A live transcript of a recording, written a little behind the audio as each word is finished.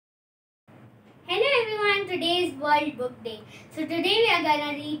today's World Book Day. So today we are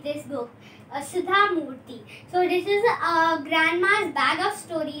gonna read this book, Sudha Murthy. So this is Grandma's Bag of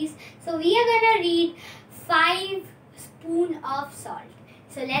Stories. So we are gonna read 5 spoons of salt.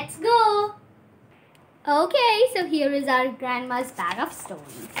 So let's go. Okay, so here is our Grandma's Bag of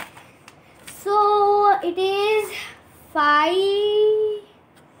Stories. So it is five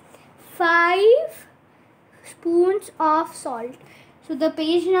spoons of salt. So the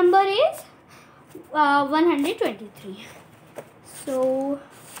page number is 123. So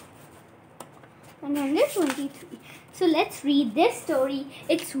 123. So let's read this story.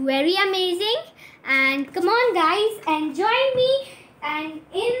 It's very amazing, and come on guys and join me and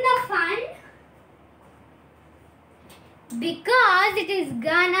in the fun, because it is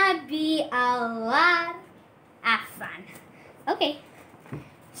gonna be a lot of fun. Okay,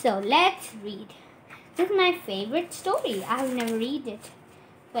 so let's read. This is my favorite story. I've never read it,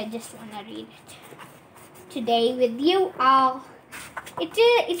 but I just wanna read it today with you all.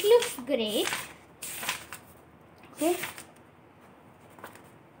 It looks great.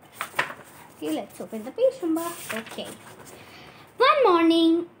 Okay, let's open the page number. Okay. One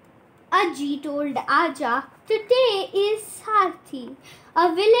morning, Aji told Aja, today is Sarthi,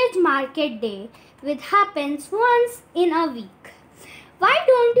 a village market day which happens once in a week. Why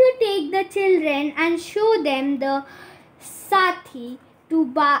don't you take the children and show them the Sarthi to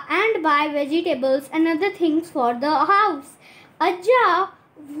buy vegetables and other things for the house? Aja,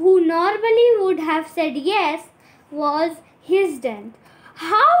 who normally would have said yes, was hesitant.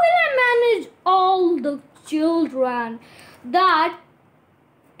 How will I manage all the children that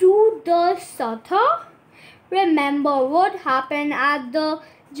to the Satha? Remember what happened at the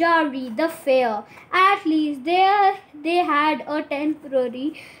Jari, the fair. At least they had a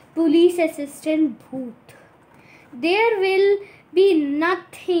temporary police assistant booth. There will be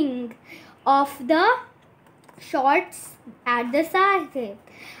nothing of the shorts at the Sahib.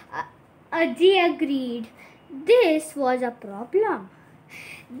 Aji agreed. This was a problem.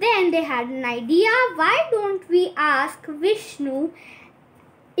 Then they had an idea. Why don't we ask Vishnu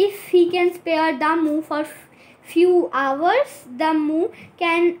if he can spare Damu for few hours? Damu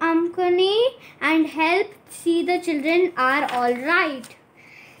can accompany and help see the children are all right.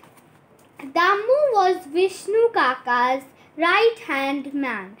 Damu was Vishnu Kaka's right hand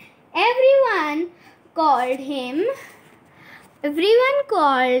man. Everyone called him Everyone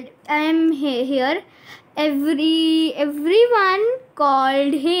called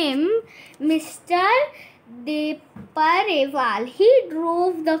him Mr. Deparewal. He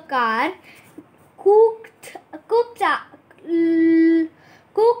drove the car, cooked,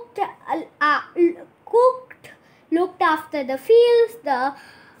 looked after the fields, the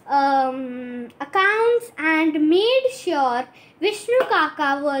accounts, and made sure Vishnu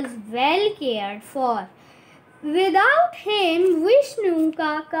Kaka was well cared for. Without him, Vishnu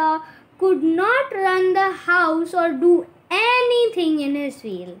Kaka could not run the house or do anything in his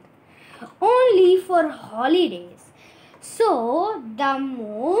field, only for holidays. So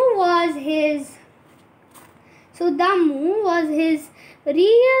Damu was his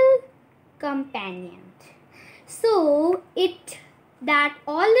real companion. So that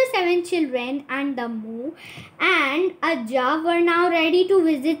all the 7 children and Damu and Aja were now ready to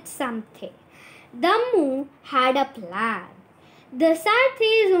visit something. Damu had a plan. The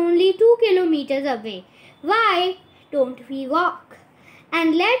Sarthi is only 2 kilometers away. Why don't we walk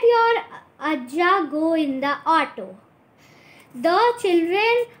and let your Aja go in the auto? The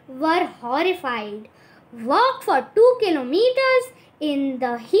children were horrified. Walk for 2 kilometers in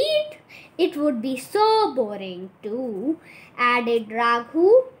the heat? It would be so boring too, added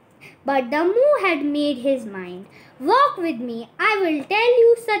Raghu. But Damu had made his mind. Walk with me. I will tell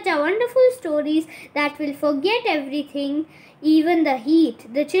you such a wonderful stories that will forget everything, even the heat.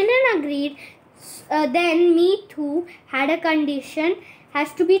 The children agreed. Then me too had a condition.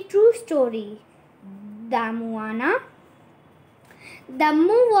 Has to be true story. Damu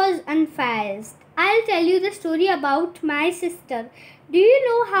was unfazed. I'll tell you the story about my sister. Do you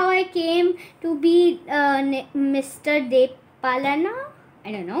know how I came to be Mr. Depalana?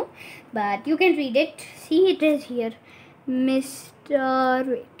 I don't know, but you can read it. See, it is here. Wait,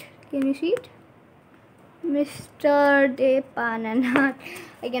 can you see it? Mr. Depananath.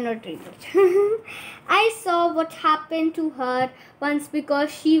 I cannot read it. I saw what happened to her once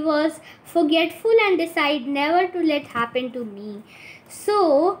because she was forgetful and decided never to let happen to me.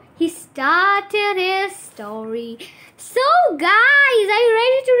 So he started his story. So guys, are you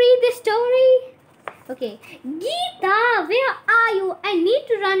ready to read the story? Okay, Geeta, where are you? I need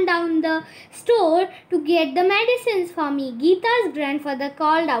to run down the store to get the medicines for me. Geeta's grandfather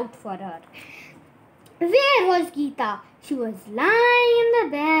called out for her. Where was Geeta? She was lying in the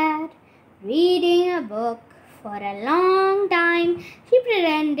bed, reading a book. For a long time, she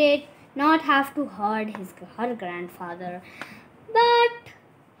pretended not have to heard her grandfather, but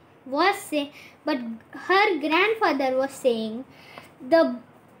but her grandfather was saying the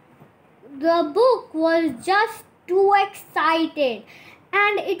book was just too excited,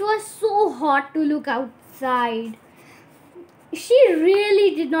 and it was so hot to look outside. She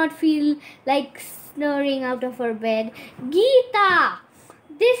really did not feel like snoring out of her bed. Geeta!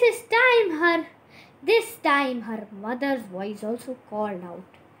 This time her mother's voice also called out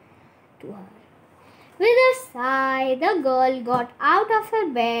to her. With a sigh, the girl got out of her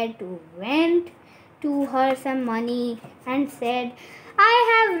bed, went to her some money and said,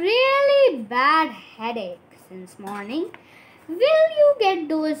 I have really bad headache since morning. Will you get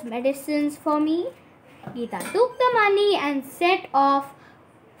those medicines for me? Geeta took the money and set off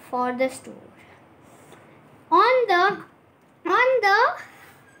for the store. On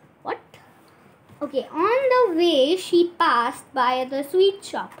the way she passed by the sweet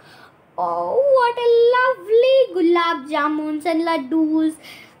shop. Oh, what a lovely gulab jamuns and laddoos.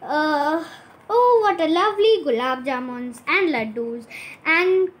 What a lovely gulab jamuns and laddoos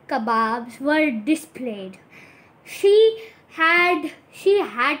and kebabs were displayed. She had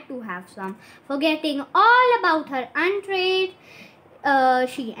to have some. Forgetting all about her entree,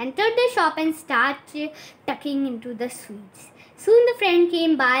 she entered the shop and started tucking into the sweets. Soon the friend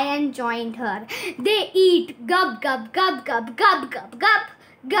came by and joined her. They eat gub gub gub gub gub gub gub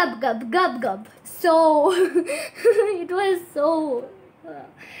gub gub gub gub. So it was so.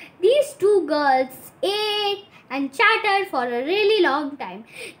 These two girls ate and chattered for a really long time.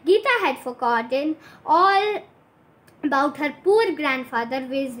 Geeta had forgotten all about her poor grandfather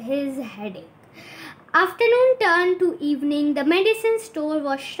with his headache. Afternoon turned to evening. The medicine store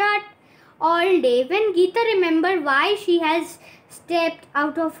was shut all day. When Geeta remembered why she has stepped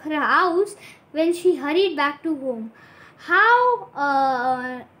out of her house, when she hurried back to home, how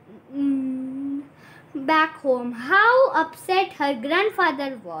upset her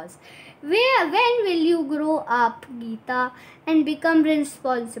grandfather was. When will you grow up, Geeta, and become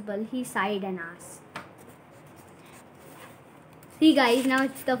responsible? He sighed and asked. See guys, now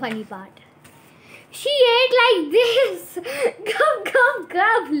it's the funny part. She ate like this. Gub, gub,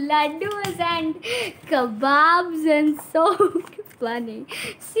 gub. Laddus and kebabs and so funny.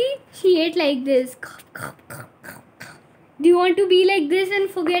 See, she ate like this. Do you want to be like this and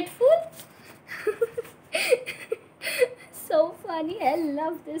forgetful? So funny. I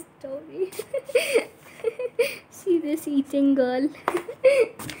love this story. See this eating girl.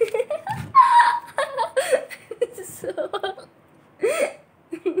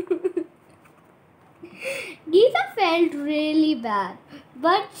 Geeta felt really bad,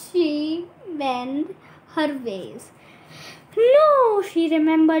 but she went her ways. No, she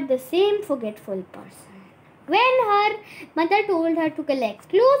remembered the same forgetful person. When her mother told her to collect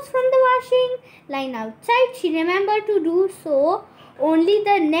clothes from the washing line outside, she remembered to do so only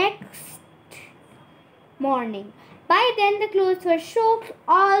the next morning. By then the clothes were soaked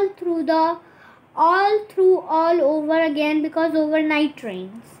all over again because overnight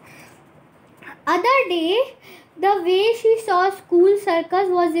rains. Other day, the way she saw school circus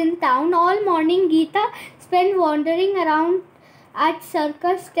was in town. All morning Geeta spent wandering around at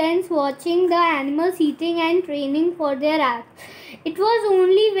circus tents watching the animals eating and training for their acts. It was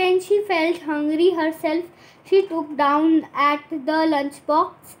only when she felt hungry herself she took down at the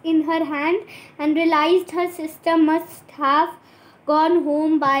lunchbox in her hand and realized her sister must have gone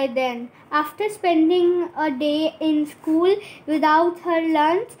home by then. After spending a day in school without her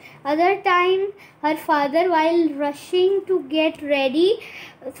lunch, other time her father, while rushing to get ready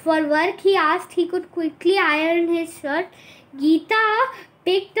for work, he asked he could quickly iron his shirt. Geeta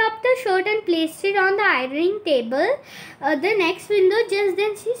picked up the shirt and placed it on the ironing table. The next window, just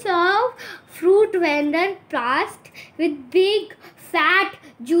then she saw a fruit vendor passed with big, fat,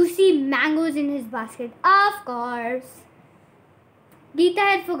 juicy mangoes in his basket. Of course, Geeta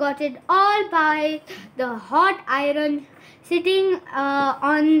had forgotten all about the hot iron sitting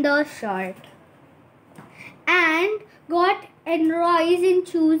on the shirt and got enraged in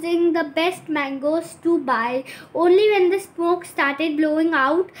choosing the best mangoes to buy. Only when the smoke started blowing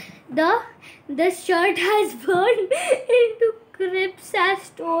out, the shirt has burned into crisps as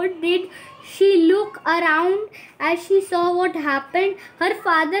told did she look around as she saw what happened. Her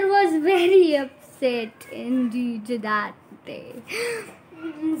father was very upset indeed that day.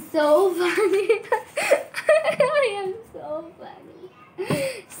 So funny. I am so funny.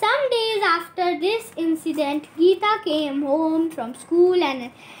 Some days after this incident, Geeta came home from school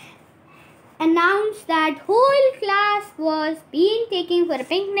and announced that whole class was being taken for a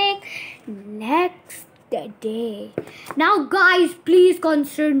picnic next day. Now guys, please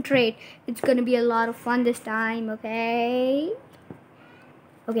concentrate. It's gonna be a lot of fun this time, okay?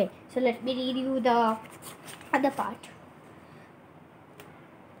 Okay, so let me read you the other part.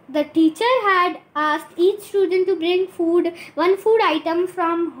 The teacher had asked each student to bring one food item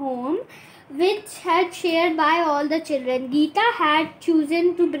from home, which had shared by all the children. Geeta had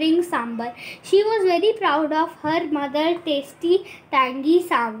chosen to bring sambar. She was very proud of her mother's tasty, tangy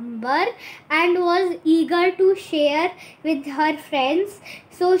sambar and was eager to share with her friends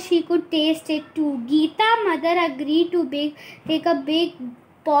so she could taste it too. Geeta's mother agreed to take a big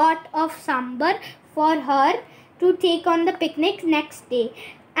pot of sambar for her to take on the picnic next day.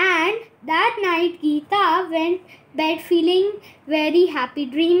 And that night Geeta went bed feeling very happy,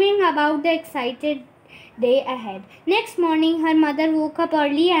 dreaming about the excited day ahead. Next morning her mother woke up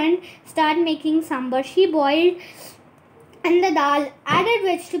early and started making sambar. She boiled and the dal, added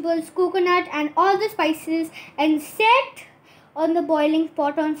vegetables, coconut and all the spices and set on the boiling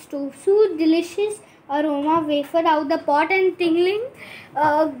pot on stove. So delicious aroma wavered out the pot and tingling.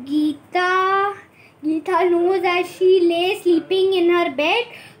 Geeta knows as she lay sleeping in her bed.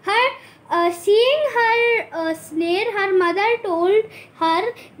 Seeing her snare, her mother told her,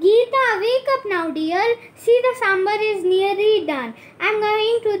 Geeta, wake up now, dear. See, the sambar is nearly done. I'm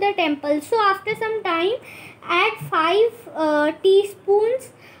going to the temple. So after some time, add 5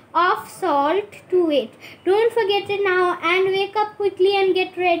 teaspoons of salt to it. Don't forget it now and wake up quickly and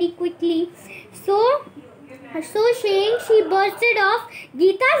get ready quickly. So saying, she bursted off.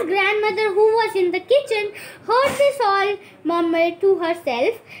 Geeta's grandmother, who was in the kitchen, heard this all, murmured to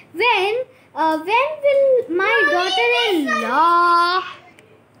herself, when will my daughter-in-law...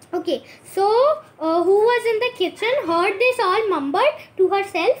 Okay, so who was in the kitchen heard this all, mumbled to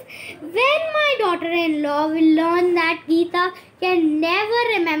herself, when my daughter-in-law will learn that Geeta can never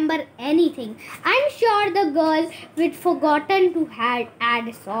remember anything. I'm sure the girl with forgotten to add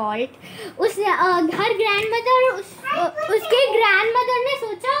salt. Her grandmother, उसके grandmother ने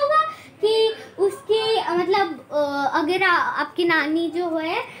सोचा होगा कि उसके मतलब अगर आपकी नानी जो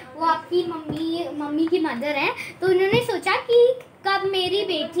है वो आपकी मम्मी की मदर है, तो उन्होंने सोचा कि कब मेरी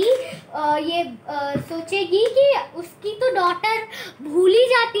बेटी ये सोचेगी कि उसकी तो डॉटर भूल ही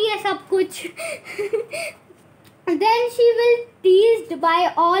जाती है सब कुछ. Then she will teased by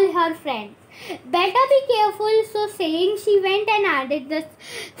all her friends. Better be careful. So saying, she went and added the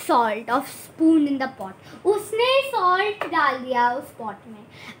salt of spoon in the pot. उसने salt डाल दिया उस pot में.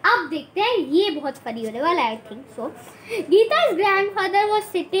 अब देखते हैं, ये बहुत funny होने वाला है, I think so. Geeta's grandfather was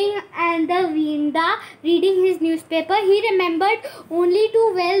sitting at the veranda reading his newspaper. He remembered only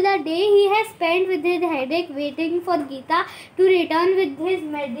too well the day he had spent with his headache waiting for Geeta to return with his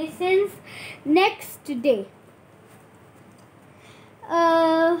medicines next day.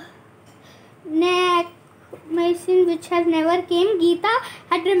 Medicine which has never came. Geeta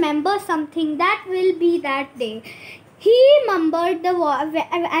had remembered something that will be that day. He mumbled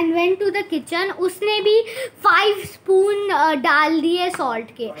and went to the kitchen. उसने भी 5 spoon डाल दिए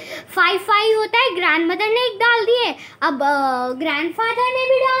salt के. 5 होता है, grandmother ने एक डाल दिए, अब grandfather ने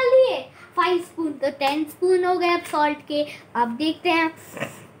भी डाल दिए 5 spoon, तो 10 spoon हो गए अब salt के. अब देखते हैं.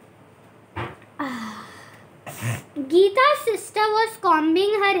 Geeta's sister was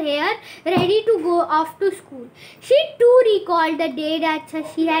combing her hair, ready to go off to school. She too recalled the day that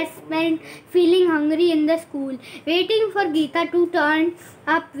she had spent feeling hungry in the school, waiting for Geeta to turn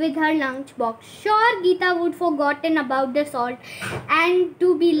up with her lunch box. Sure, Geeta would forgotten about the salt and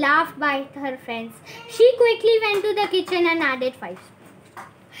to be laughed by her friends. She quickly went to the kitchen and added 5.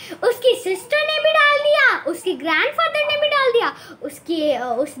 उसकी sister ने भी डाल दिया, उसके grandfather ने भी डाल दिया,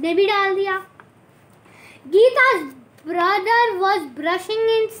 उसने भी डाल दिया. Geeta's brother was brushing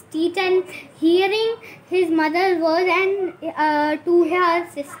his teeth and hearing his mother's words and to her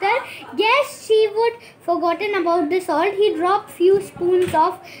sister, guess she would forgotten about the salt. He dropped few spoons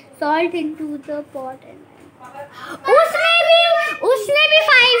of salt into the pot and उसने भी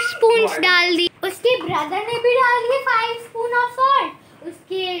 5 spoons डाल दी. उसके brother ने भी डाल दिए 5 spoon of salt.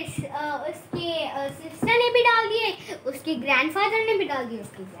 उसके sister ने भी डाल दिए, उसके ग्रैंडफादर ने भी डाल दिए,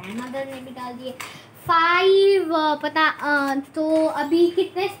 उसकी ग्रैंडमदर ने भी डाल दिए. 5 पता तो अभी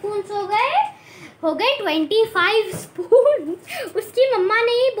कितने स्पून्स हो गए 25 स्पून. उसकी मम्मा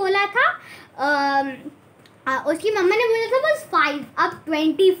ने ही बोला था, उसकी मम्मा ने बोला था बस 5, अब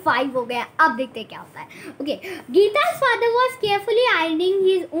 25 हो गया. अब देखते क्या होता है. Okay, Geeta's father was carefully ironing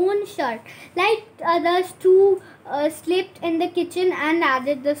his own shirt. Like others too slipped in the kitchen and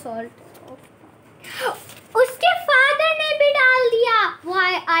added the salt. उसके फादर ने भी डाल दिया, वो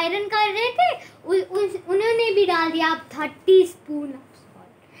आयरन कर रहे थे, उन्होंने भी डाल दिया 30 spoon of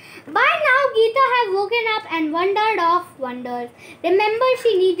salt. By now Geeta had woken up and wondered of wonders. Remember,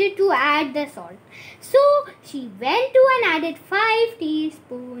 she needed to add the salt. So she went to and added 5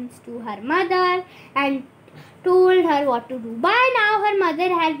 teaspoons to her mother and told her what to do. By now her mother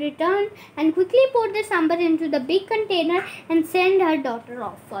had returned and quickly poured the sambar into the big container and sent her daughter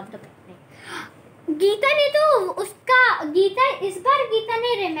off for the picnic. इस बार गीता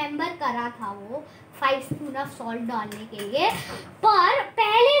ने remember करा था वो 5 spoon of salt डालने के लिए, पर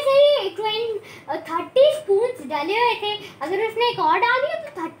पहले से ही 30 स्पून डले हुए थे. अगर उसने एक और डाल दिया तो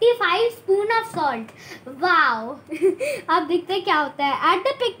 35 स्पून ऑफ सॉल्ट. वाओ. अब देखते क्या होता है. At the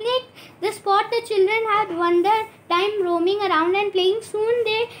picnic the spot the children had wonder time roaming around and playing. Soon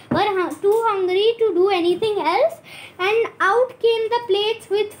they were too hungry to do anything else, and out came the plates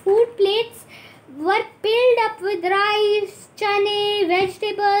with food. Plates were filled up with rice, chane,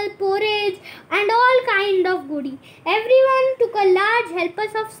 vegetable, porridge and all kind of goodie. Everyone took a large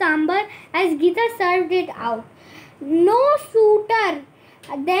helpers of sambar as Geeta served it out. No sooner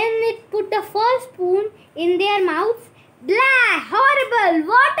then it put the first spoon in their mouths. Blah! Horrible!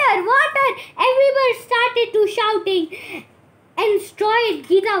 Water! Water! Everybody started to shouting and destroyed.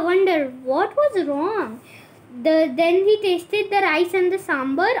 Geeta wondered what was wrong. Then he tasted the rice and the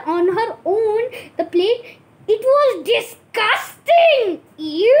sambar on her own. The plate. It was disgusting.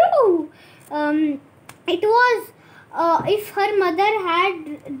 Ew. It was. If her mother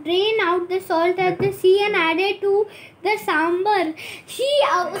had drained out the salt at the sea and added to the sambar,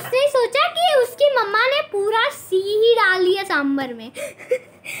 उसने सोचा कि उसकी मम्मा ने पूरा सी ही डाल दिया सांबर में.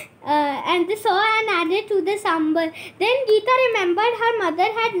 And the salt and added to the sambar. Then Geeta remembered her mother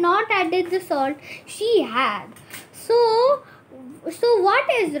had not added the salt. She had. So what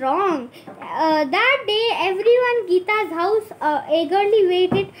is wrong? That day, everyone Geeta's house eagerly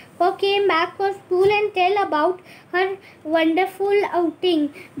waited for came back for school and tell about her wonderful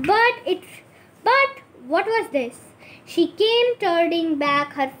outing. But what was this? She came turning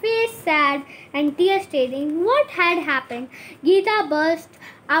back, her face sad and tears streaming. What had happened? Geeta burst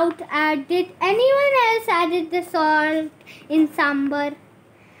out. Did anyone else added the salt in sambar?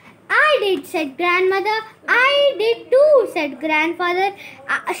 I did, said grandmother. I did too, said grandfather.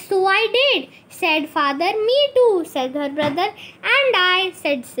 So I did, said father. Me too, said her brother. And I,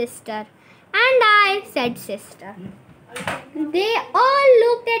 said sister. And I, said sister. They all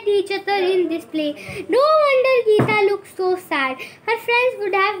looked at each other in dismay. No wonder Geeta looked so sad. Her friends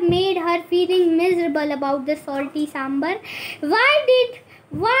would have made her feeling miserable about the salty sambar.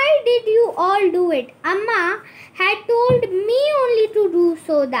 Why did you all do it? Amma had told me only to do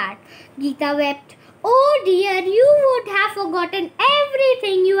so that. Geeta wept. Oh dear, you would have forgotten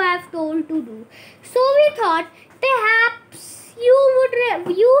everything you have told to do. So we thought perhaps you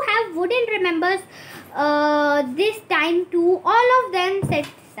wouldn't remember this time too. All of them said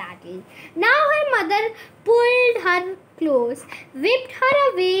sadly. Now her mother pulled her close, whipped her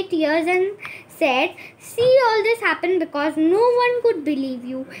away tears and said, see, all this happened because no one could believe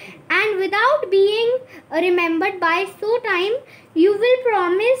you, and without being remembered by so time, you will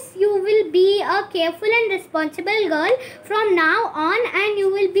promise you will be a careful and responsible girl from now on, and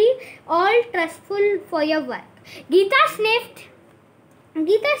you will be all trustful for your work. Geeta sniffed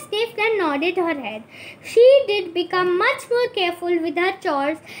and nodded her head. She did become much more careful with her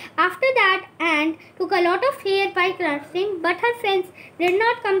chores after that and took a lot of care by crafting, but her friends did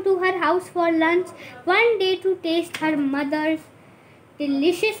not come to her house for lunch one day to taste her mother's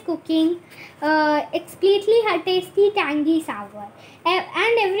delicious cooking, explicitly her tasty, tangy sambar.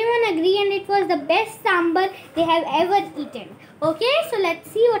 And everyone agreed, and it was the best sambar they have ever eaten. Okay, so let's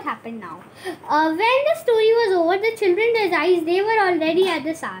see what happened now. When the story was over, the children realized they were already at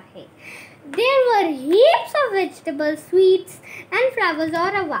the sarhe. There were heaps of vegetables, sweets and flowers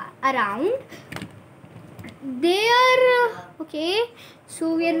all around. Okay,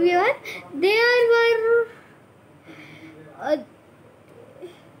 so where we were,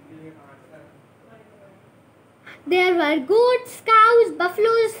 there were goats, cows,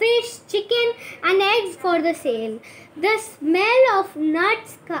 buffaloes, fish, chicken and eggs for the sale. The smell of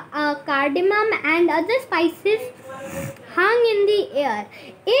nuts, cardamom and other spices hung in the air.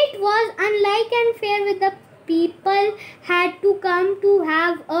 It was unlike and fair with the people had to come to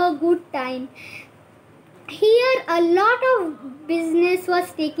have a good time. Here a lot of business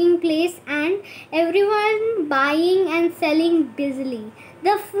was taking place and everyone buying and selling busily.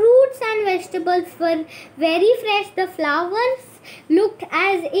 The fruits and vegetables were very fresh. The flowers looked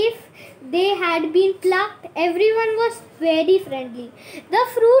as if they had been plucked. Everyone was very friendly. The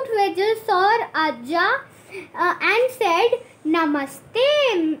fruit vendors saw Ajja and said,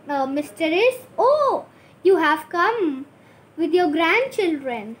 Namaste, Mr. Is. Oh, you have come with your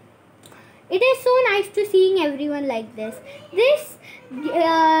grandchildren. It is so nice to seeing everyone like this.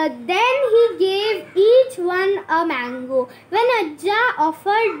 Then he gave each one a mango. When Ajja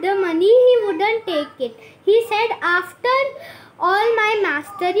offered the money, he wouldn't take it. He said, after all my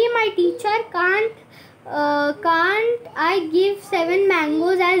mastery, my teacher can't I give 7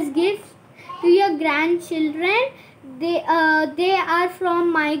 mangoes as gifts to your grandchildren? They are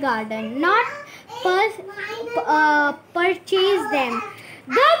from my garden, not purchase them.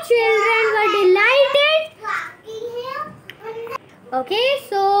 The children were delighted. Okay,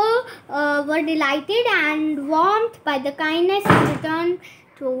 so were delighted and warmed by the kindness and returned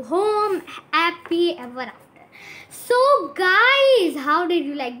to home happy ever after. So guys, how did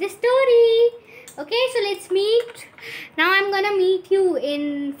you like this story? Okay, so let's meet. Now I'm gonna meet you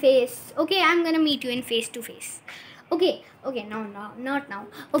in face. Okay, I'm gonna meet you in face to face. Okay, no, not now.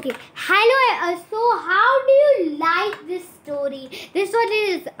 Okay, hello. So how do you like this story? This one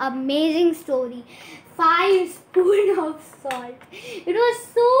is amazing story. 5 spoons of salt. It was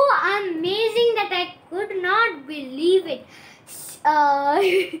so amazing that I could not believe it.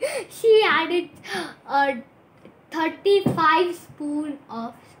 She added 35 spoons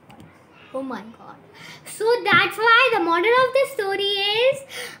of salt. Oh my god. So that's why the moral of the story is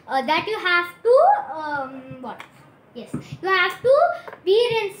that you have to Yes, you have to be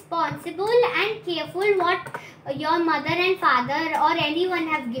responsible and careful what your mother and father or anyone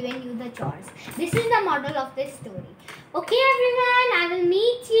have given you the chores. This is the model of this story. Okay everyone, I will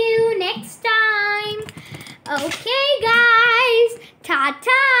meet you next time. Okay guys,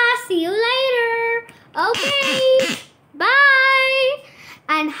 ta-ta, see you later. Okay, bye.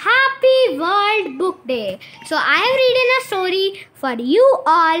 And happy World Book Day. So I have written a story for you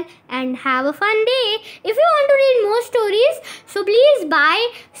all and have a fun day. If you want to read more stories, so please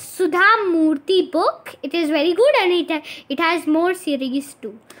buy Sudha Murthy book. It is very good and it has more series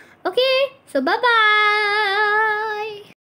too. Okay, so bye-bye.